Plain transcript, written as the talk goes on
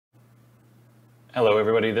Hello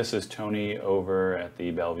everybody, this is Tony over at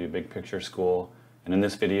the Bellevue Big Picture School, and in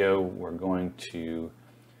this video we're going to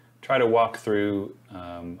try to walk through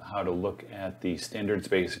how to look at the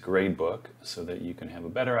standards-based gradebook so that you can have a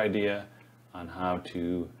better idea on how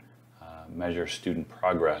to measure student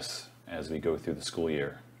progress as we go through the school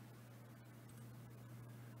year.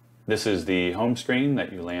 This is the home screen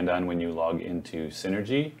that you land on when you log into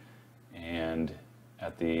Synergy, and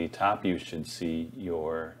at the top you should see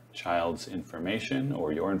your child's information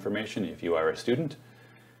or your information if you are a student.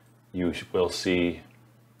 You will see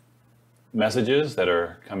messages that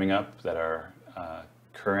are coming up that are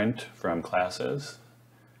current from classes.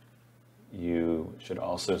 You should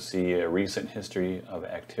also see a recent history of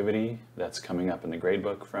activity that's coming up in the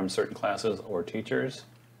gradebook from certain classes or teachers.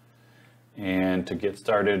 And to get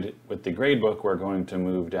started with the gradebook, we're going to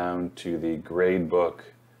move down to the gradebook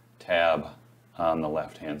tab on the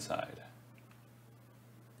left-hand side.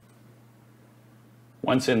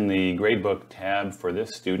 Once in the gradebook tab for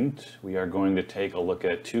this student, we are going to take a look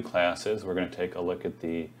at two classes. We're going to take a look at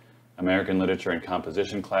the American Literature and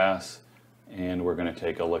Composition class, and we're going to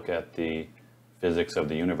take a look at the Physics of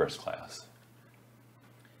the Universe class.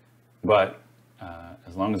 But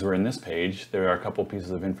as long as we're in this page, there are a couple pieces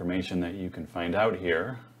of information that you can find out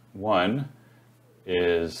here. One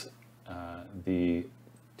is the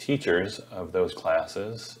teachers of those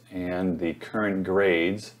classes and the current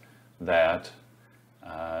grades that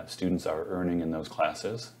students are earning in those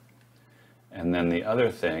classes. And then the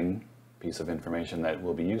other piece of information that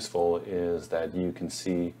will be useful is that you can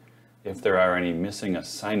see if there are any missing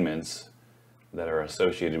assignments that are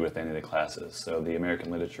associated with any of the classes. So the American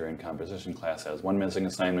Literature and Composition class has one missing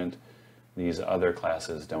assignment. These other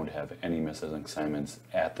classes don't have any missing assignments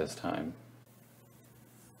at this time.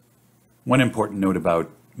 One important note about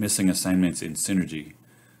missing assignments in Synergy: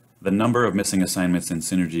 the number of missing assignments in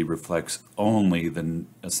Synergy reflects only the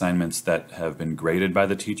assignments that have been graded by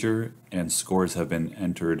the teacher and scores have been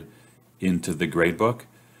entered into the gradebook.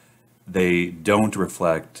 They don't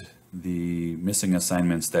reflect the missing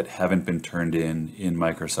assignments that haven't been turned in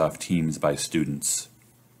Microsoft Teams by students.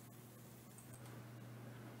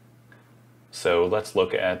 So let's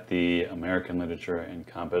look at the American Literature and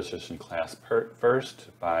Composition class first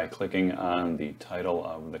by clicking on the title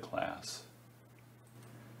of the class.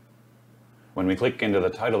 When we click into the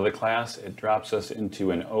title of the class, it drops us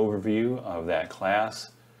into an overview of that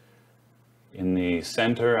class. In the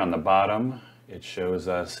center on the bottom, it shows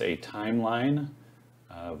us a timeline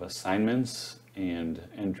of assignments and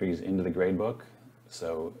entries into the gradebook.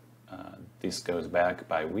 So this goes back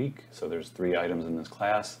by week, so there's 3 items in this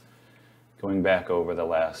class going back over the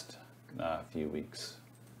last few weeks.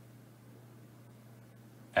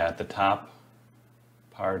 At the top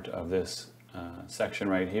part of this section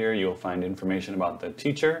right here, you'll find information about the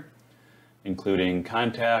teacher, including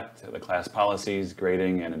contact, the class policies,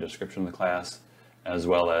 grading, and a description of the class, as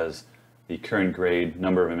well as the current grade,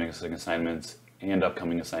 number of missing assignments, and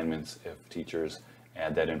upcoming assignments if teachers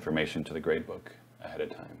add that information to the gradebook ahead of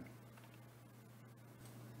time.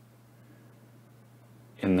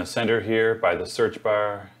 In the center here, by the search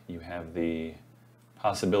bar, you have the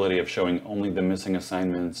possibility of showing only the missing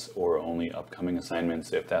assignments or only upcoming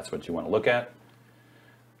assignments if that's what you want to look at.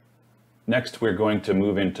 Next, we're going to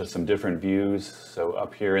move into some different views. So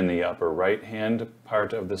up here in the upper right-hand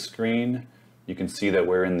part of the screen, you can see that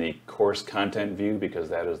we're in the course content view because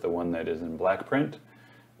that is the one that is in black print.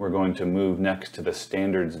 We're going to move next to the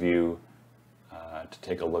standards view to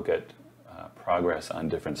take a look at progress on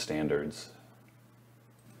different standards.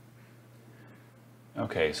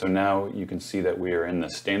 Okay, so now you can see that we are in the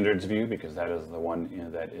standards view because that is the one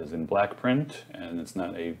that is in black print, and it's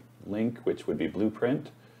not a link, which would be blueprint.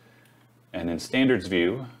 And in standards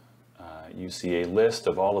view, you see a list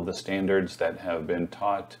of all of the standards that have been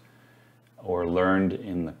taught or learned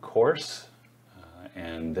in the course.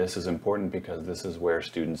 And this is important because this is where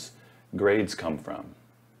students' grades come from.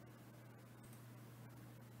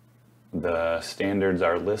 The standards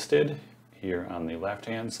are listed here on the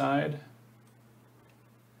left-hand side.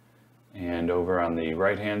 And over on the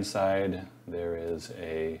right-hand side, there is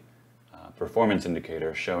a performance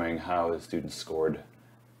indicator showing how the students scored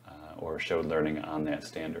or showed learning on that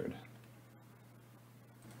standard.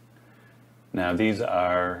 Now, these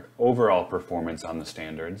are overall performance on the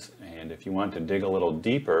standards, and if you want to dig a little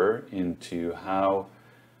deeper into how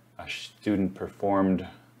a student performed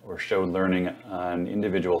or showed learning on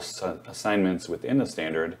individual assignments within the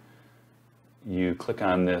standard, you click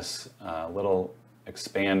on this little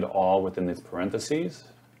expand all within these parentheses.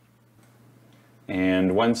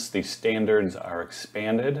 And once the standards are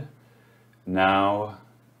expanded, now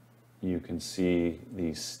you can see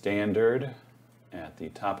the standard at the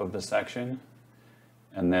top of the section,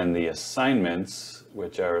 and then the assignments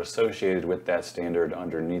which are associated with that standard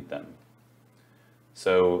underneath them.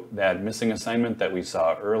 So that missing assignment that we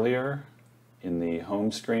saw earlier in the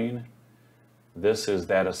home screen, this is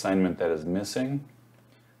that assignment that is missing,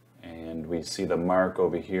 and we see the mark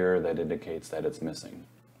over here that indicates that it's missing.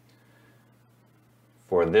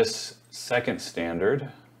 For this second standard,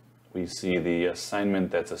 we see the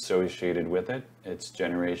assignment that's associated with it. It's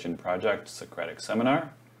Generation Project Socratic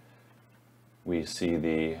Seminar. We see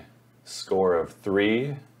the score of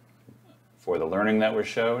 3 for the learning that was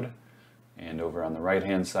showed. And over on the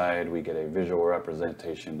right-hand side, we get a visual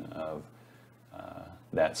representation of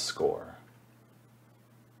that score.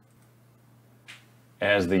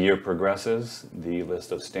 As the year progresses, the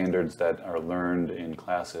list of standards that are learned in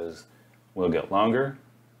classes will get longer,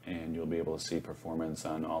 and you'll be able to see performance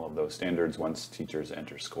on all of those standards once teachers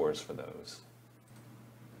enter scores for those.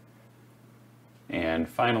 And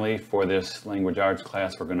finally, for this language arts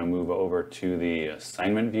class, we're going to move over to the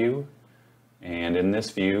assignment view. And in this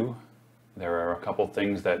view, there are a couple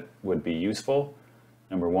things that would be useful.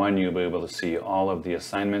 Number one, you'll be able to see all of the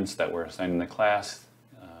assignments that were assigned in the class.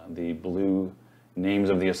 The blue names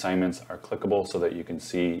of the assignments are clickable so that you can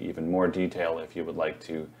see even more detail if you would like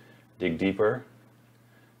to dig deeper.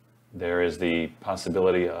 There is the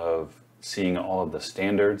possibility of seeing all of the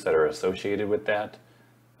standards that are associated with that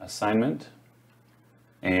assignment.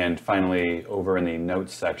 And finally, over in the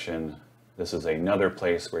notes section, this is another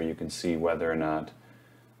place where you can see whether or not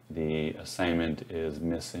the assignment is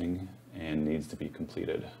missing and needs to be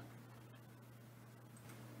completed.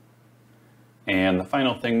 And the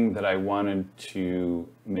final thing that I wanted to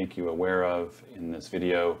make you aware of in this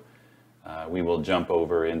video, we will jump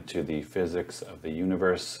over into the Physics of the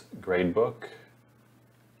Universe gradebook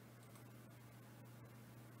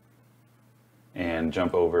and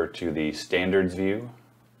jump over to the Standards view.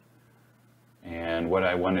 And what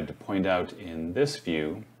I wanted to point out in this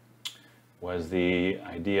view was the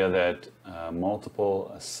idea that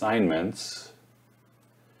multiple assignments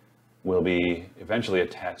will be eventually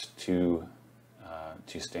attached to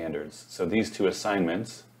standards. So these two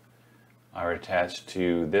assignments are attached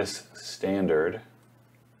to this standard,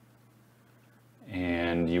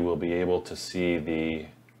 and you will be able to see the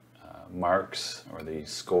marks or the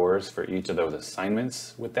scores for each of those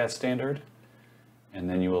assignments with that standard, and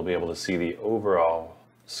then you will be able to see the overall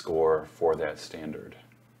score for that standard.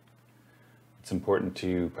 It's important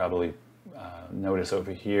to probably notice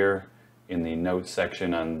over here in the notes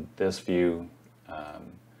section on this view,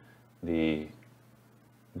 the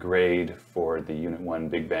grade for the Unit 1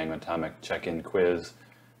 Big Bang Atomic Check-In quiz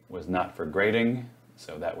was not for grading,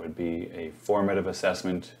 so that would be a formative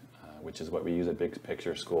assessment, which is what we use at Big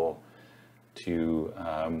Picture School to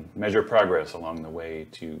measure progress along the way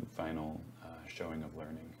to final showing of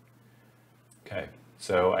learning. Okay,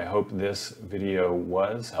 so I hope this video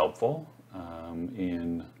was helpful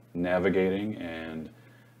in navigating and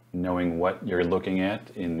knowing what you're looking at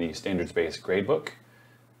in the standards-based gradebook.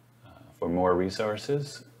 For more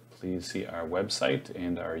resources, please see our website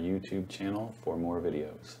and our YouTube channel for more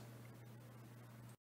videos.